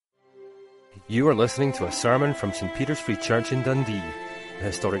You are listening to a sermon from St. Peter's Free Church in Dundee, the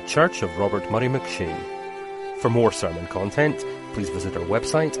historic church of Robert Murray McShane. For more sermon content, please visit our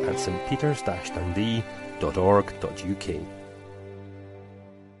website at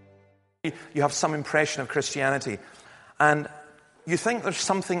stpeters-dundee.org.uk. You have some impression of Christianity, and you think there's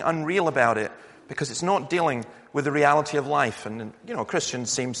something unreal about it because it's not dealing with the reality of life. And, you know, Christians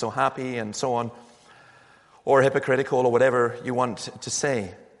seem so happy and so on, or hypocritical, or whatever you want to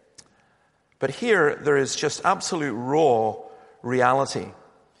say. But here, there is just absolute raw reality.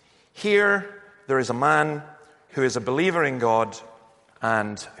 Here, there is a man who is a believer in God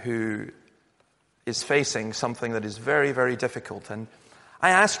and who is facing something that is very, very difficult. And I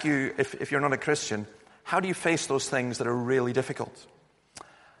ask you, if you're not a Christian, how do you face those things that are really difficult?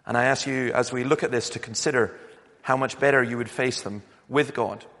 And I ask you, as we look at this, to consider how much better you would face them with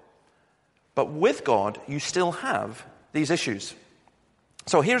God. But with God, you still have these issues.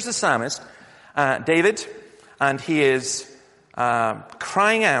 So here's the psalmist, David, and he is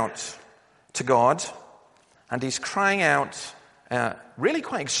crying out to God, and he's crying out really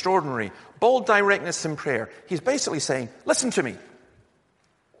quite extraordinary, bold directness in prayer. He's basically saying, listen to me.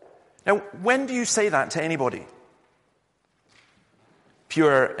 Now, when do you say that to anybody? If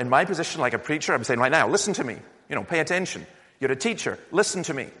you're in my position like a preacher, I'm saying right now, listen to me. You know, pay attention. You're a teacher, listen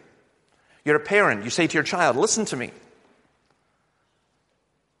to me. You're a parent, you say to your child, listen to me.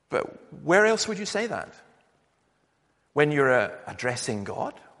 But where else would you say that? When you're addressing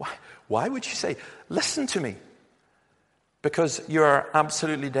God? Why would you say, listen to me? Because you're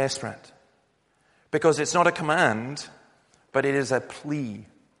absolutely desperate. Because it's not a command, but it is a plea.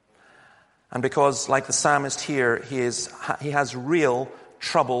 And because, like the psalmist here, he has real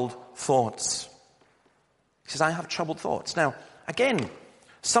troubled thoughts. He says, I have troubled thoughts. Now, again,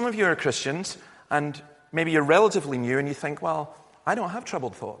 some of you are Christians, and maybe you're relatively new, and you think, well, I don't have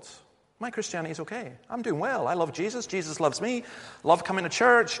troubled thoughts. My Christianity is okay. I'm doing well. I love Jesus. Jesus loves me. Love coming to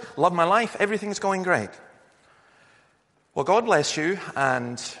church. Love my life. Everything's going great. Well, God bless you,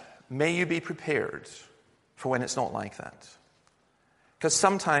 and may you be prepared for when it's not like that. Because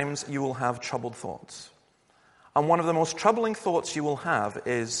sometimes you will have troubled thoughts. And one of the most troubling thoughts you will have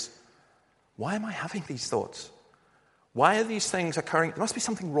is, why am I having these thoughts? Why are these things occurring? There must be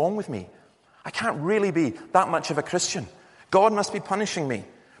something wrong with me. I can't really be that much of a Christian. God must be punishing me.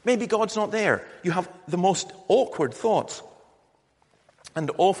 Maybe God's not there. You have the most awkward thoughts and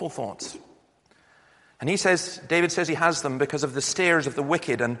awful thoughts. And David says he has them because of the stares of the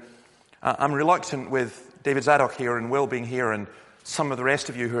wicked. And I'm reluctant with David Zadok here and Will being here and some of the rest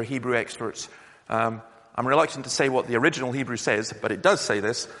of you who are Hebrew experts. I'm reluctant to say what the original Hebrew says, but it does say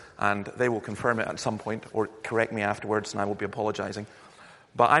this, and they will confirm it at some point or correct me afterwards, and I will be apologizing.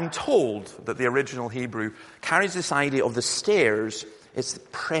 But I'm told that the original Hebrew carries this idea of the stares. It's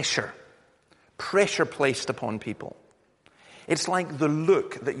pressure placed upon people. It's like the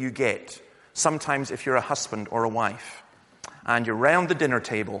look that you get sometimes if you're a husband or a wife, and you're round the dinner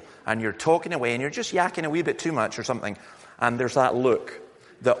table, and you're talking away, and you're just yakking a wee bit too much or something, and there's that look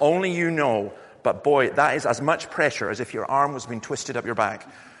that only you know, but boy, that is as much pressure as if your arm was being twisted up your back,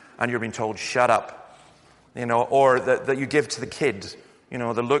 and you're being told, shut up, you know, or that you give to the kids. You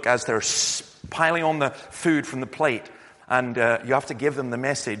know, the look as they're piling on the food from the plate, and you have to give them the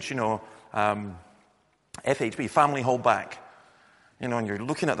message, you know, FHB, family hold back. You know, and you're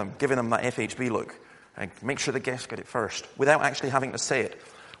looking at them, giving them that FHB look. And make sure the guests get it first, without actually having to say it.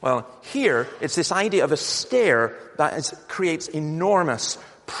 Well, here, it's this idea of a stare that creates enormous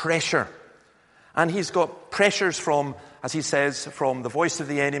pressure. And he's got pressures from, as he says, from the voice of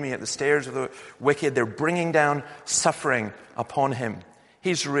the enemy at the stares of the wicked. They're bringing down suffering upon him.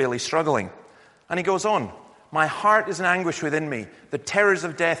 He's really struggling. And he goes on, my heart is in anguish within me. The terrors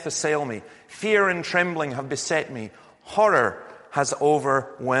of death assail me. Fear and trembling have beset me. Horror has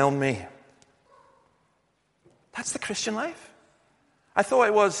overwhelmed me. That's the Christian life. I thought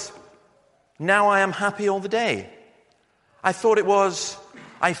it was, now I am happy all the day. I thought it was,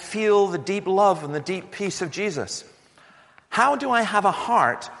 I feel the deep love and the deep peace of Jesus. How do I have a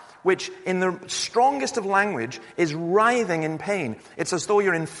heart which, in the strongest of language, is writhing in pain? It's as though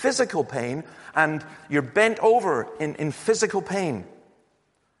you're in physical pain and you're bent over in physical pain.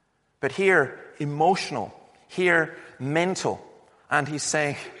 But here, emotional. Here, mental. And he's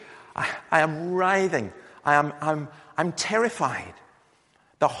saying, I am writhing. I'm terrified.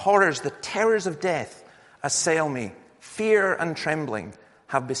 The horrors, the terrors of death assail me. Fear and trembling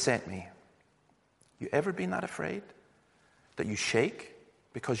have beset me. You ever been that afraid? That you shake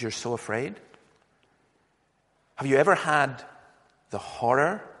because you're so afraid? Have you ever had the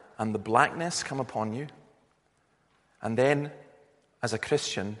horror and the blackness come upon you? And then, as a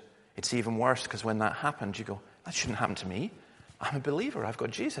Christian, It's even worse because when that happened, you go, that shouldn't happen to me. I'm a believer. I've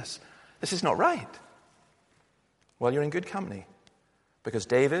got Jesus. This is not right. Well, you're in good company because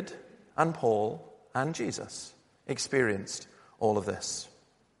David and Paul and Jesus experienced all of this.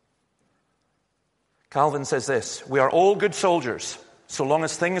 Calvin says this, we are all good soldiers so long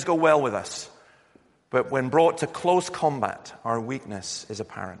as things go well with us. But when brought to close combat, our weakness is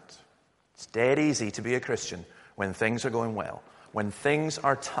apparent. It's dead easy to be a Christian when things are going well, when things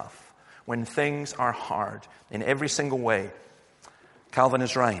are tough, when things are hard in every single way. Calvin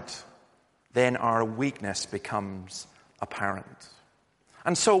is right. Then our weakness becomes apparent.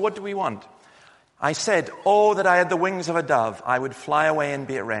 And so what do we want? I said, oh, that I had the wings of a dove. I would fly away and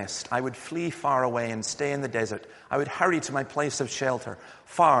be at rest. I would flee far away and stay in the desert. I would hurry to my place of shelter,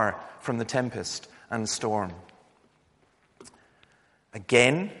 far from the tempest and storm.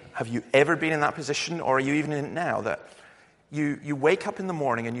 Again, have you ever been in that position, or are you even in it now, that you wake up in the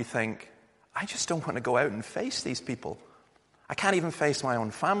morning and you think, I just don't want to go out and face these people. I can't even face my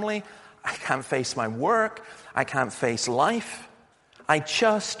own family. I can't face my work. I can't face life. I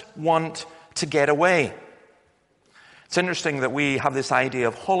just want to get away. It's interesting that we have this idea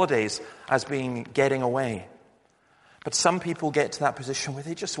of holidays as being getting away. But some people get to that position where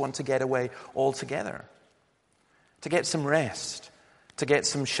they just want to get away altogether. To get some rest. To get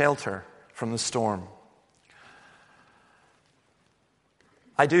some shelter from the storm.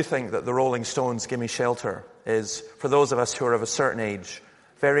 I do think that the Rolling Stones' Gimme Shelter is, for those of us who are of a certain age,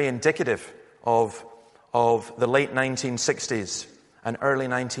 very indicative of the late 1960s and early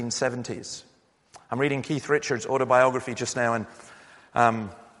 1970s. I'm reading Keith Richards' autobiography just now, and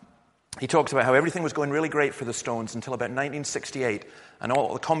he talks about how everything was going really great for the Stones until about 1968, and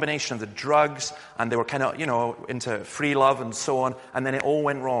all the combination of the drugs, and they were kind of, into free love and so on, and then it all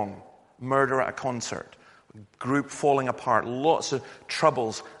went wrong. Murder at a concert, group falling apart, lots of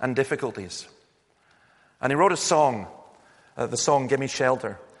troubles and difficulties. And he wrote a song, the song Gimme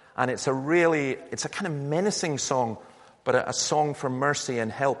Shelter, and it's a kind of menacing song, but a song for mercy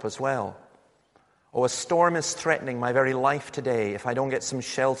and help as well. Oh, a storm is threatening my very life today. If I don't get some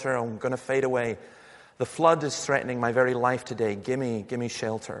shelter, I'm going to fade away. The flood is threatening my very life today. Gimme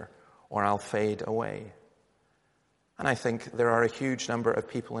shelter, or I'll fade away. And I think there are a huge number of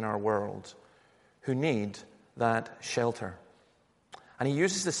people in our world who need that shelter. And he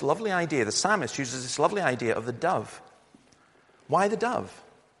uses this lovely idea, the psalmist uses this lovely idea of the dove. Why the dove?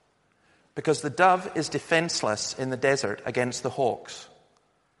 Because the dove is defenseless in the desert against the hawks.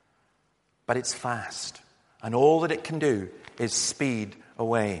 But it's fast. And all that it can do is speed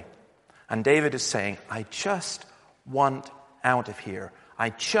away. And David is saying, I just want out of here. I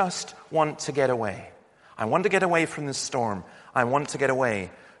just want to get away. I want to get away from this storm. I want to get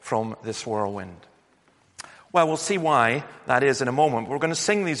away from this whirlwind. Well, we'll see why that is in a moment. We're going to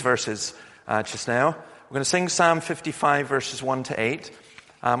sing these verses just now. We're going to sing Psalm 55, verses 1 to 8.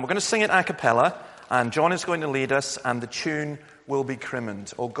 We're going to sing it a cappella, and John is going to lead us, and the tune will be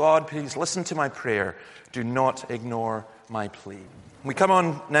christened. Oh God, please listen to my prayer. Do not ignore my plea. We come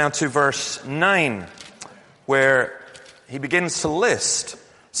on now to verse 9, where he begins to list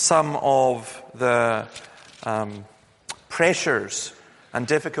some of the pressures and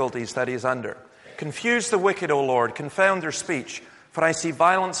difficulties that he is under. Confuse the wicked, O Lord, confound their speech, for I see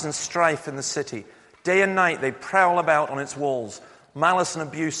violence and strife in the city. Day and night they prowl about on its walls. Malice and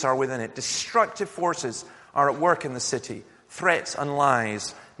abuse are within it. Destructive forces are at work in the city. Threats and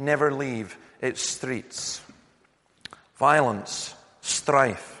lies never leave its streets. Violence,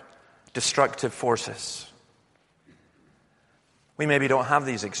 strife, destructive forces. We maybe don't have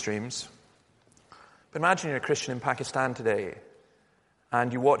these extremes. But imagine you're a Christian in Pakistan today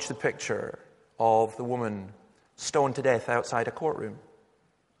and you watch the picture of the woman stoned to death outside a courtroom.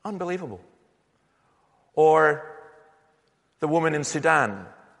 Unbelievable. Or the woman in Sudan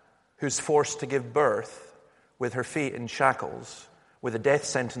who's forced to give birth with her feet in shackles, with a death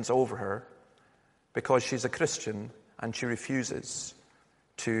sentence over her, because she's a Christian and she refuses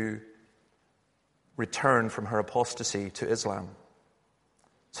to return from her apostasy to Islam.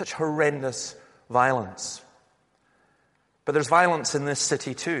 Such horrendous violence. But there's violence in this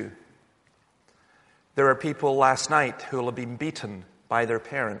city too. There are people last night who will have been beaten by their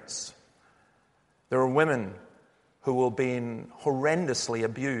parents. There are women who will be horrendously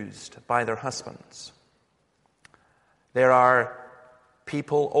abused by their husbands. There are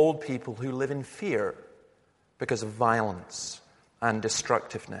people, old people, who live in fear because of violence and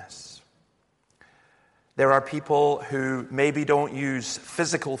destructiveness. There are people who maybe don't use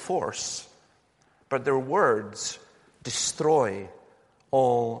physical force, but their words destroy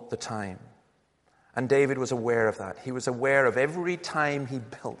all the time. And David was aware of that. He was aware of every time he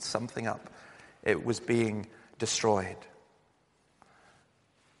built something up, it was being destroyed.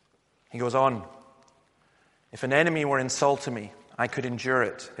 He goes on, if an enemy were insulting me, I could endure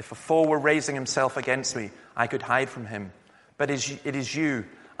it. If a foe were raising himself against me, I could hide from him. But it is you,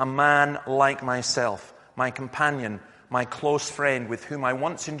 a man like myself, my companion, my close friend, with whom I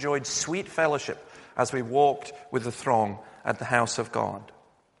once enjoyed sweet fellowship as we walked with the throng at the house of God.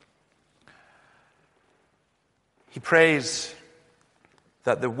 He prays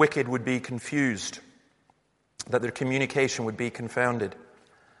that the wicked would be confused, that their communication would be confounded.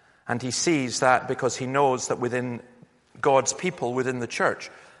 And he sees that because he knows that within God's people, within the church,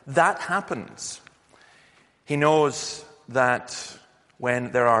 that happens. He knows that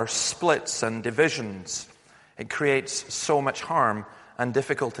when there are splits and divisions, it creates so much harm and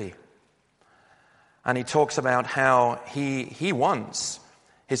difficulty. And he talks about how he wants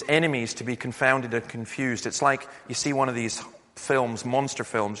his enemies to be confounded and confused. It's like you see one of these films, monster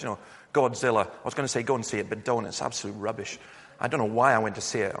films, Godzilla. I was going to say go and see it, but don't. It's absolute rubbish. I don't know why I went to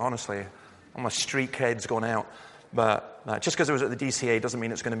see it, honestly. All my street cred's gone out. But just because it was at the DCA doesn't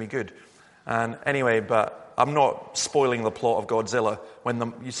mean it's going to be good. And anyway, but I'm not spoiling the plot of Godzilla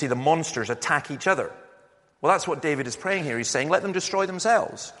when you see the monsters attack each other. Well, that's what David is praying here. He's saying, let them destroy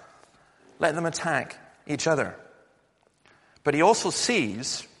themselves. Let them attack each other. But he also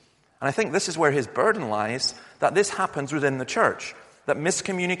sees, and I think this is where his burden lies, that this happens within the church. That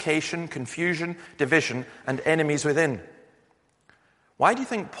miscommunication, confusion, division, and enemies within. Why do you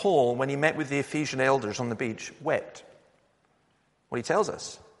think Paul, when he met with the Ephesian elders on the beach, wept? Well, he tells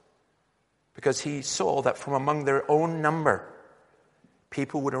us. Because he saw that from among their own number,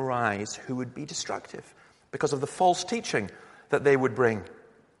 people would arise who would be destructive because of the false teaching that they would bring.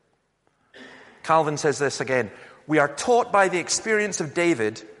 Calvin says this again, we are taught by the experience of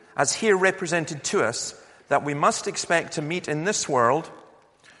David, as here represented to us, that we must expect to meet in this world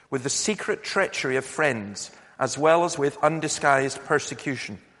with the secret treachery of friends, as well as with undisguised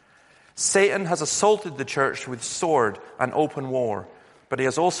persecution. Satan has assaulted the church with sword and open war, but he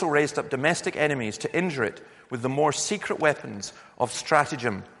has also raised up domestic enemies to injure it with the more secret weapons of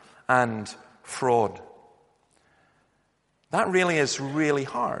stratagem and fraud. That really is really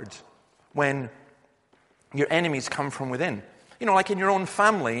hard when your enemies come from within. Like in your own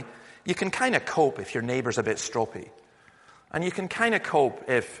family, you can kind of cope if your neighbor's a bit stroppy. And you can kind of cope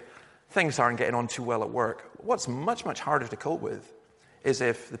if things aren't getting on too well at work. What's much, much harder to cope with is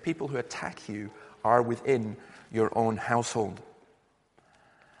if the people who attack you are within your own household.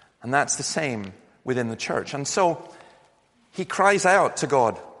 And that's the same within the church. And so he cries out to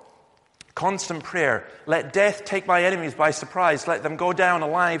God. Constant prayer. Let death take my enemies by surprise. Let them go down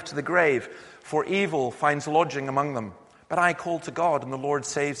alive to the grave. For evil finds lodging among them. But I call to God, and the Lord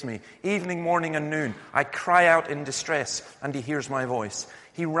saves me. Evening, morning, and noon, I cry out in distress, and he hears my voice.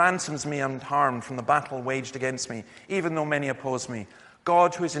 He ransoms me unharmed from the battle waged against me, even though many oppose me.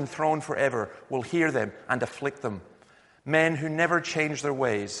 God, who is enthroned forever, will hear them and afflict them. Men who never change their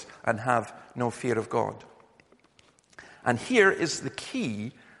ways and have no fear of God. And here is the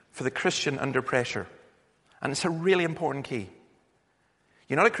key for the Christian under pressure. And it's a really important key.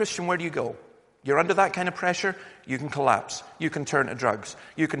 You're not a Christian, where do you go? You're under that kind of pressure, you can collapse. You can turn to drugs.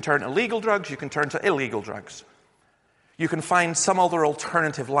 You can turn to legal drugs, you can turn to illegal drugs. You can find some other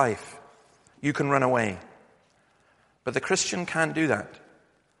alternative life. You can run away. But the Christian can't do that.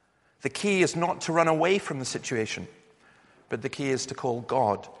 The key is not to run away from the situation, but the key is to call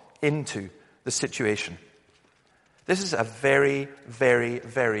God into the situation. This is a very, very,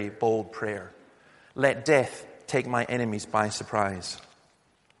 very bold prayer. Let death take my enemies by surprise.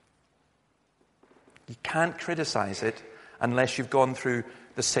 You can't criticize it unless you've gone through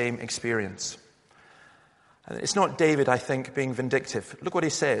the same experience. It's not David, I think, being vindictive. Look what he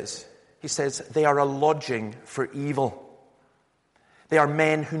says. He says, they are a lodging for evil. They are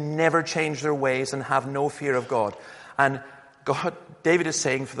men who never change their ways and have no fear of God. And God, David is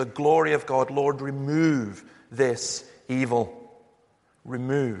saying, for the glory of God, Lord, remove this evil.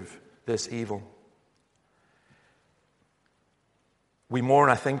 Remove this evil. We mourn,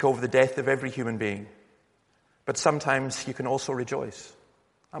 I think, over the death of every human being. But sometimes you can also rejoice.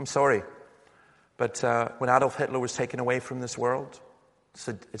 I'm sorry. But when Adolf Hitler was taken away from this world,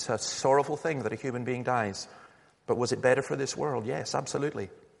 it's a sorrowful thing that a human being dies. But was it better for this world? Yes, absolutely.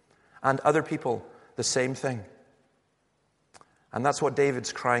 And other people, the same thing. And that's what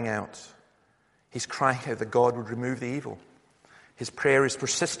David's crying out. He's crying out that God would remove the evil. His prayer is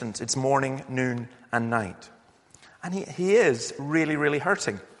persistent. It's morning, noon, and night. And he is really, really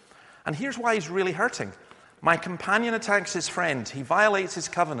hurting. And here's why he's really hurting. My companion attacks his friend. He violates his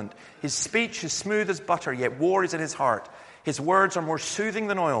covenant. His speech is smooth as butter, yet war is in his heart. His words are more soothing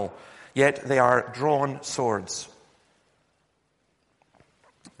than oil, yet they are drawn swords.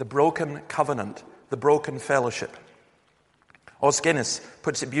 The broken covenant, the broken fellowship. Os Guinness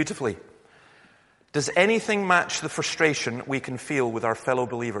puts it beautifully. Does anything match the frustration we can feel with our fellow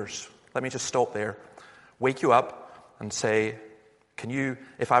believers? Let me just stop there. Wake you up and say, can you,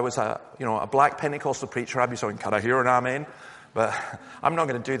 if I was a black Pentecostal preacher, I'd be saying, can I hear an amen? But I'm not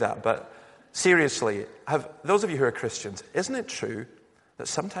going to do that. But seriously, those of you who are Christians, isn't it true that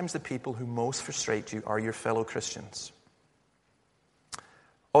sometimes the people who most frustrate you are your fellow Christians?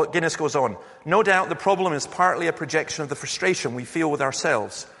 Oh, Guinness goes on. No doubt the problem is partly a projection of the frustration we feel with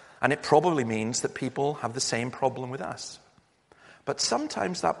ourselves. And it probably means that people have the same problem with us. But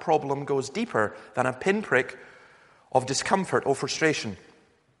sometimes that problem goes deeper than a pinprick of discomfort or frustration.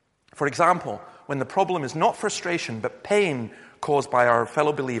 For example, when the problem is not frustration but pain caused by our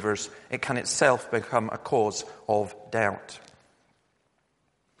fellow believers, it can itself become a cause of doubt.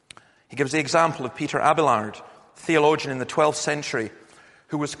 He gives the example of Peter Abelard, theologian in the 12th century,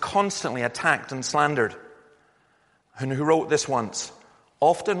 who was constantly attacked and slandered, and who wrote this once: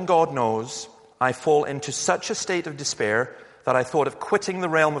 "Often, God knows, I fall into such a state of despair that I thought of quitting the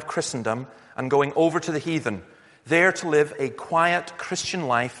realm of Christendom and going over to the heathen, there to live a quiet Christian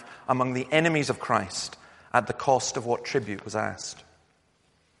life among the enemies of Christ at the cost of what tribute was asked."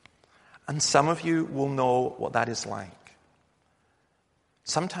 And some of you will know what that is like.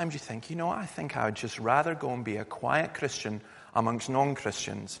 Sometimes you think, I think I would just rather go and be a quiet Christian amongst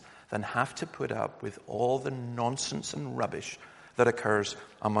non-Christians than have to put up with all the nonsense and rubbish that occurs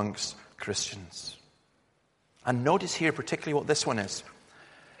amongst Christians. And notice here particularly what this one is.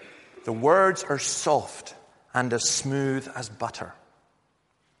 The words are soft and as smooth as butter.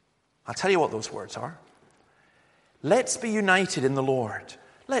 I'll tell you what those words are. Let's be united in the Lord.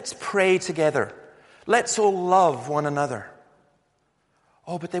 Let's pray together. Let's all love one another.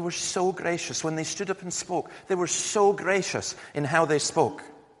 Oh, but they were so gracious when they stood up and spoke. They were so gracious in how they spoke.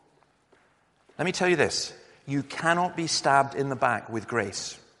 Let me tell you this. You cannot be stabbed in the back with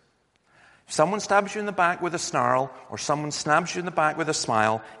grace. If someone stabs you in the back with a snarl, or someone snaps you in the back with a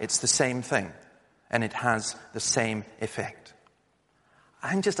smile, it's the same thing. And it has the same effect.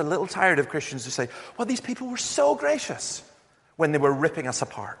 I'm just a little tired of Christians who say, well, these people were so gracious when they were ripping us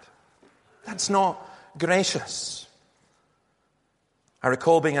apart. That's not gracious. I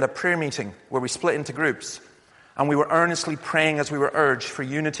recall being at a prayer meeting where we split into groups, and we were earnestly praying as we were urged for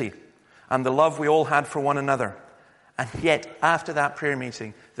unity and the love we all had for one another. And yet, after that prayer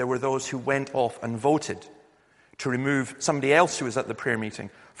meeting, there were those who went off and voted to remove somebody else who was at the prayer meeting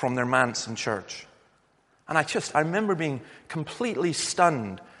from their manse in church. And I remember being completely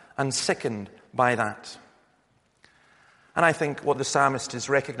stunned and sickened by that. And I think what the psalmist is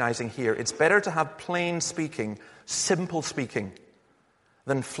recognizing here, it's better to have plain speaking, simple speaking,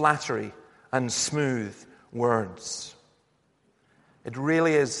 than flattery and smooth words. It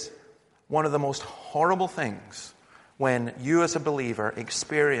really is one of the most horrible things when you as a believer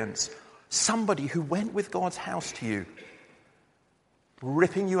experience somebody who went with God's house to you,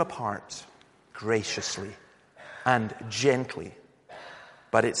 ripping you apart graciously and gently,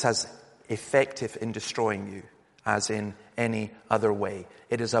 but it's as effective in destroying you as in any other way.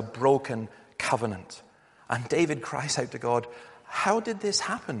 It is a broken covenant. And David cries out to God, how did this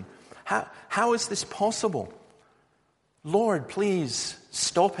happen? How is this possible? Lord, please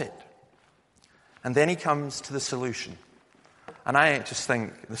stop it. And then he comes to the solution. And I just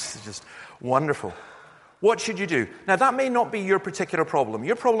think this is just wonderful. What should you do? Now, that may not be your particular problem.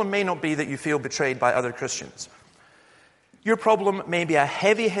 Your problem may not be that you feel betrayed by other Christians. Your problem may be a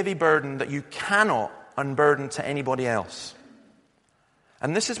heavy, heavy burden that you cannot unburden to anybody else.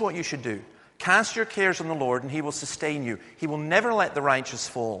 And this is what you should do. Cast your cares on the Lord, and he will sustain you. He will never let the righteous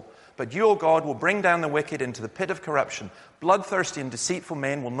fall. But you, O God, will bring down the wicked into the pit of corruption. Bloodthirsty and deceitful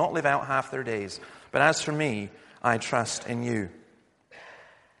men will not live out half their days. But as for me, I trust in you.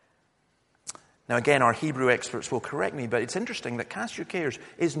 Now again, our Hebrew experts will correct me, but it's interesting that cast your cares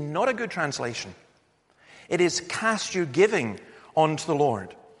is not a good translation. It is cast your giving onto the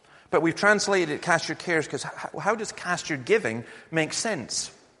Lord. But we've translated it cast your cares because how does cast your giving make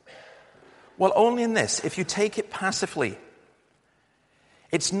sense? Well, only in this, if you take it passively.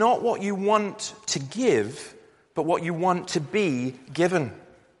 It's not what you want to give, but what you want to be given.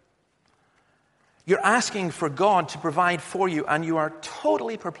 You're asking for God to provide for you, and you are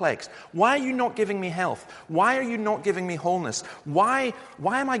totally perplexed. Why are you not giving me health? Why are you not giving me wholeness? Why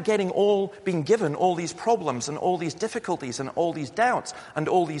am I being given all these problems and all these difficulties and all these doubts and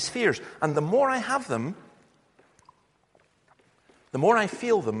all these fears? And the more I have them, The more I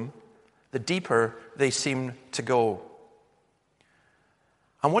feel them, the deeper they seem to go.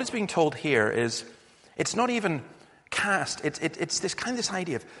 And what is being told here is, it's not even cast. It's this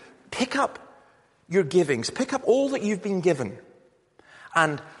idea of pick up your givings, pick up all that you've been given,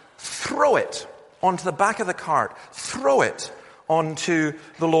 and throw it onto the back of the cart. Throw it onto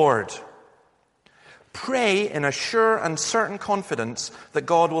the Lord. Pray in a sure and certain confidence that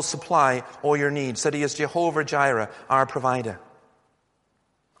God will supply all your needs, that He is Jehovah Jireh, our provider.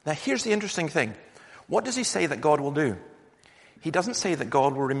 Now here's the interesting thing. What does He say that God will do? He doesn't say that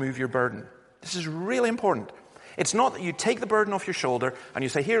God will remove your burden. This is really important. It's not that you take the burden off your shoulder and you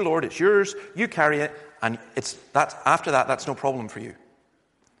say, here, Lord, it's yours, you carry it, and after that, that's no problem for you.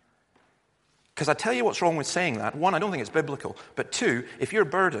 Because I tell you what's wrong with saying that. One, I don't think it's biblical. But two, if you're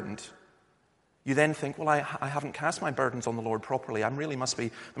burdened, you then think, well, I haven't cast my burdens on the Lord properly. There must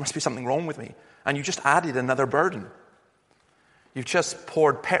be something wrong with me. And you just added another burden. You've just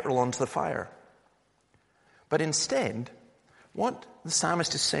poured petrol onto the fire. But instead, what the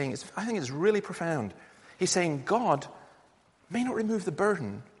psalmist is saying I think is really profound. He's saying God may not remove the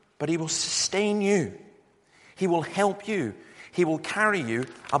burden, but He will sustain you. He will help you. He will carry you.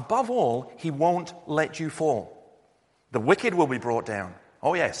 Above all, He won't let you fall. The wicked will be brought down.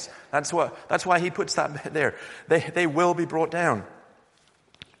 Oh yes, that's why He puts that bit there. They will be brought down.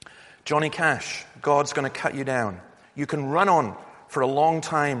 Johnny Cash, God's going to cut you down. You can run on for a long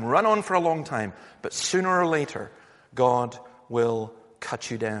time, but sooner or later, God will cut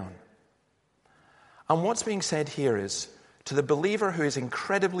you down. And what's being said here is, to the believer who is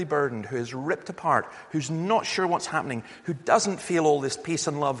incredibly burdened, who is ripped apart, who's not sure what's happening, who doesn't feel all this peace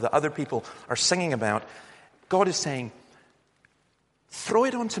and love that other people are singing about, God is saying, throw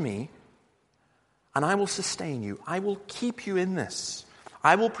it onto me, and I will sustain you. I will keep you in this.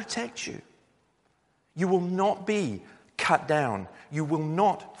 I will protect you. You will not be cut down. You will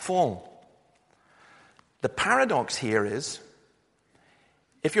not fall. The paradox here is,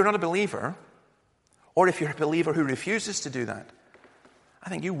 if you're not a believer, or if you're a believer who refuses to do that, I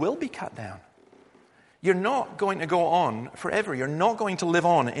think you will be cut down. You're not going to go on forever. You're not going to live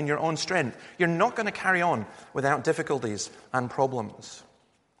on in your own strength. You're not going to carry on without difficulties and problems.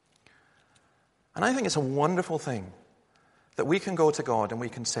 And I think it's a wonderful thing that we can go to God and we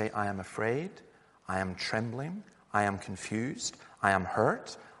can say, I am afraid, I am trembling, I am confused, I am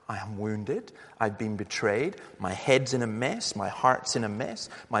hurt, I am wounded, I've been betrayed, my head's in a mess, my heart's in a mess,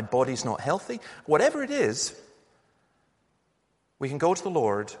 my body's not healthy. Whatever it is, we can go to the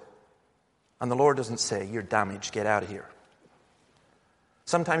Lord, and the Lord doesn't say, you're damaged, get out of here.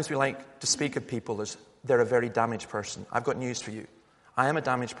 Sometimes we like to speak of people as they're a very damaged person. I've got news for you. I am a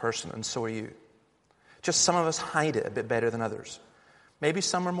damaged person, and so are you. Just some of us hide it a bit better than others. Maybe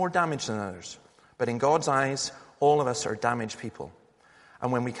some are more damaged than others. But in God's eyes, all of us are damaged people.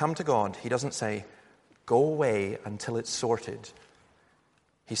 And when we come to God, He doesn't say, go away until it's sorted.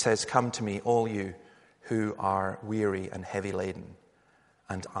 He says, come to me, all you who are weary and heavy laden,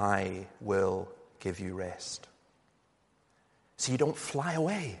 and I will give you rest. So you don't fly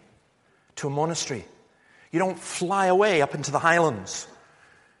away to a monastery. You don't fly away up into the highlands.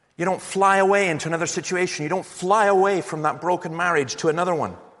 You don't fly away into another situation. You don't fly away from that broken marriage to another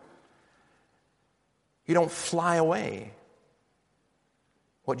one. You don't fly away.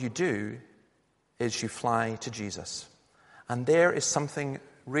 What you do is you fly to Jesus. And there is something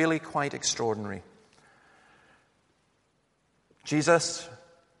really quite extraordinary. Jesus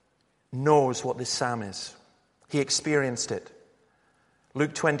knows what this psalm is. He experienced it.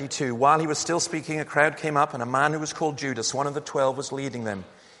 Luke 22, while He was still speaking, a crowd came up, and a man who was called Judas, one of the 12, was leading them.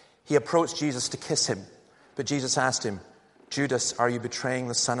 He approached Jesus to kiss Him. But Jesus asked him, Judas, are you betraying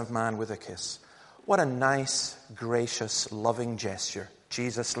the Son of Man with a kiss? What a nice, gracious, loving gesture.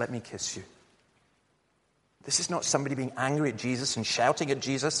 Jesus, let me kiss you. This is not somebody being angry at Jesus and shouting at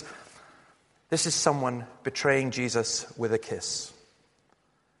Jesus. This is someone betraying Jesus with a kiss.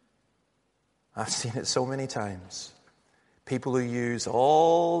 I've seen it so many times. People who use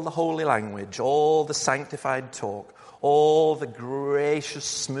all the holy language, all the sanctified talk, all the gracious,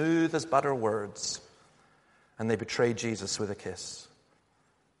 smooth as butter words, and they betray Jesus with a kiss.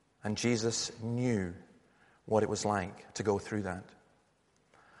 And Jesus knew what it was like to go through that.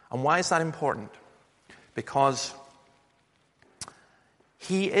 And why is that important? Because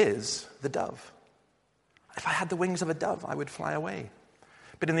He is the dove. If I had the wings of a dove, I would fly away.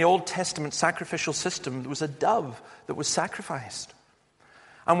 But in the Old Testament sacrificial system, there was a dove that was sacrificed.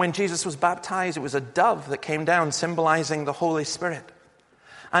 And when Jesus was baptized, it was a dove that came down, symbolizing the Holy Spirit.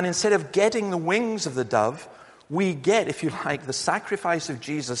 And instead of getting the wings of the dove, We get, if you like, the sacrifice of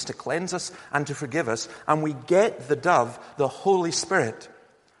Jesus to cleanse us and to forgive us, and we get the dove, the Holy Spirit,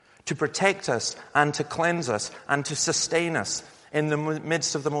 to protect us and to cleanse us and to sustain us in the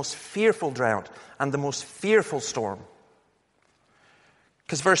midst of the most fearful drought and the most fearful storm.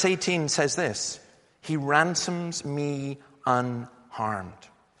 Because verse 18 says this, He ransoms me unharmed.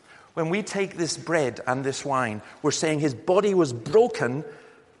 When we take this bread and this wine, we're saying His body was broken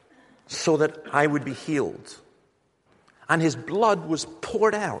so that I would be healed. And His blood was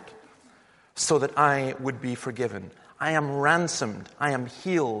poured out so that I would be forgiven. I am ransomed. I am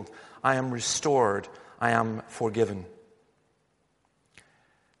healed. I am restored. I am forgiven.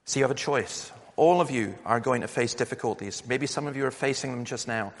 So you have a choice. All of you are going to face difficulties. Maybe some of you are facing them just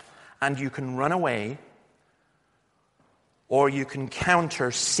now. And you can run away, or you can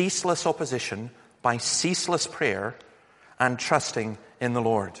counter ceaseless opposition by ceaseless prayer and trusting in the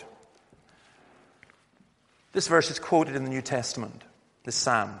Lord. This verse is quoted in the New Testament, this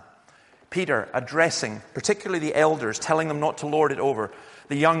psalm. Peter addressing particularly the elders, telling them not to lord it over,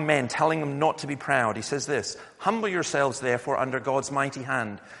 the young men telling them not to be proud. He says this, Humble yourselves therefore under God's mighty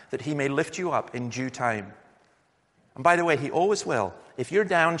hand, that He may lift you up in due time. And by the way, He always will. If you're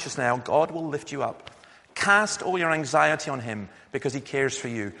down just now, God will lift you up. Cast all your anxiety on Him because He cares for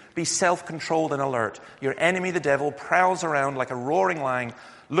you. Be self-controlled and alert. Your enemy, the devil, prowls around like a roaring lion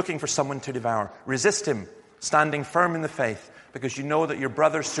looking for someone to devour. Resist him, standing firm in the faith, because you know that your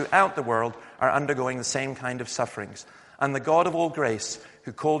brothers throughout the world are undergoing the same kind of sufferings. And the God of all grace,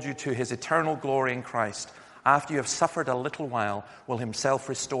 who called you to His eternal glory in Christ, after you have suffered a little while, will Himself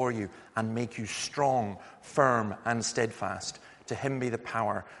restore you and make you strong, firm, and steadfast. To Him be the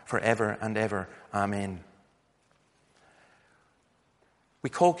power forever and ever. Amen. We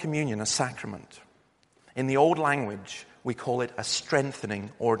call communion a sacrament. In the old language, we call it a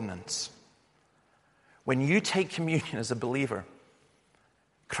strengthening ordinance. When you take communion as a believer,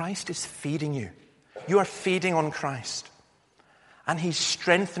 Christ is feeding you. You are feeding on Christ. And He's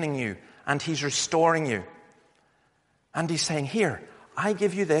strengthening you, and He's restoring you. And He's saying, Here, I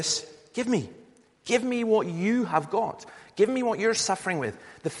give you this. Give me. Give me what you have got. Give me what you're suffering with.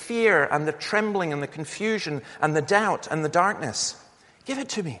 The fear and the trembling and the confusion and the doubt and the darkness. Give it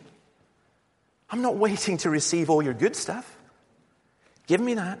to me. I'm not waiting to receive all your good stuff. Give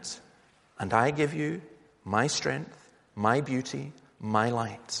me that, and I give you my strength, my beauty, my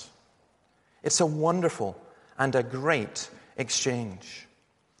light. It's a wonderful and a great exchange.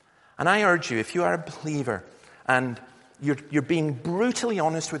 And I urge you, if you are a believer and you're being brutally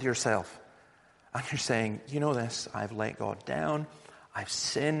honest with yourself, and you're saying, you know this, I've let God down, I've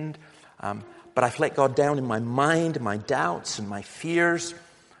sinned, but I've let God down in my mind, my doubts and my fears,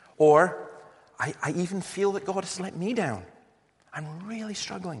 or I even feel that God has let me down. I'm really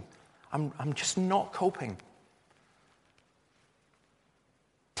struggling. I'm just not coping.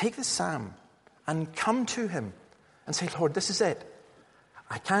 Take this psalm and come to Him and say, Lord, this is it.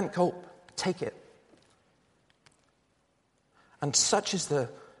 I can't cope. Take it. And such is the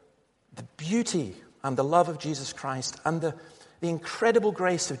beauty and the love of Jesus Christ and the incredible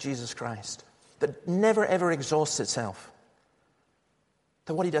grace of Jesus Christ that never ever exhausts itself.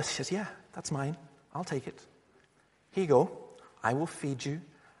 That what He does, He says, yeah, that's mine. I'll take it. Here you go. I will feed you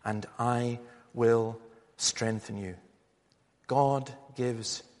and I will strengthen you. God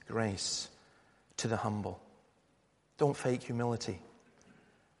gives grace to the humble. Don't fake humility.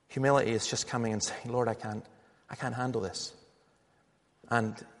 Humility is just coming and saying, Lord, I can't handle this.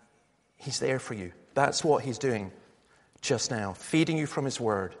 And He's there for you. That's what He's doing just now. Feeding you from His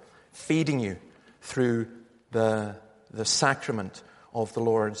word. Feeding you through the sacrament of the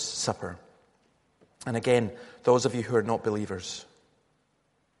Lord's Supper. And again, those of you who are not believers,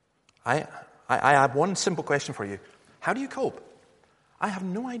 I have one simple question for you. How do you cope? I have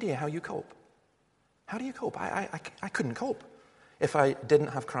no idea how you cope. How do you cope? I couldn't cope if I didn't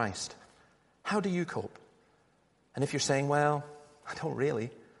have Christ. How do you cope? And if you're saying, well, I don't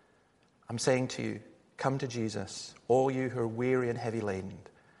really, I'm saying to you, come to Jesus, all you who are weary and heavy laden,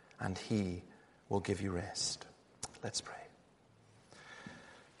 and He will give you rest. Let's pray.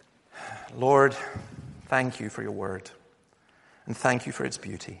 Lord, thank you for your word, and thank you for its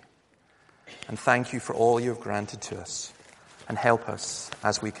beauty, and thank you for all you have granted to us, and help us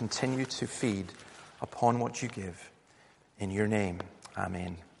as we continue to feed upon what you give. In your name,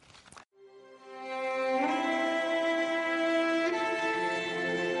 amen.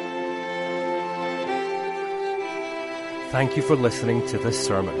 Thank you for listening to this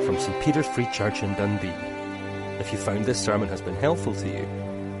sermon from St. Peter's Free Church in Dundee. If you found this sermon has been helpful to you,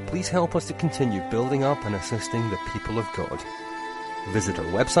 please help us to continue building up and assisting the people of God. visit our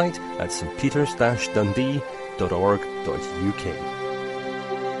website at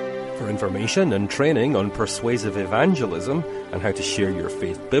stpeters-dundee.org.uk. For information and training on persuasive evangelism and how to share your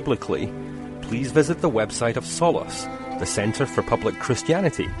faith biblically, please visit the website of Solas, the Centre for Public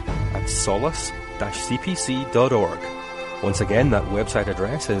Christianity, at solas-cpc.org. Once again, that website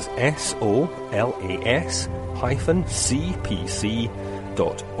address is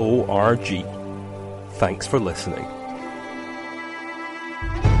solas-cpc.org. Thanks for listening.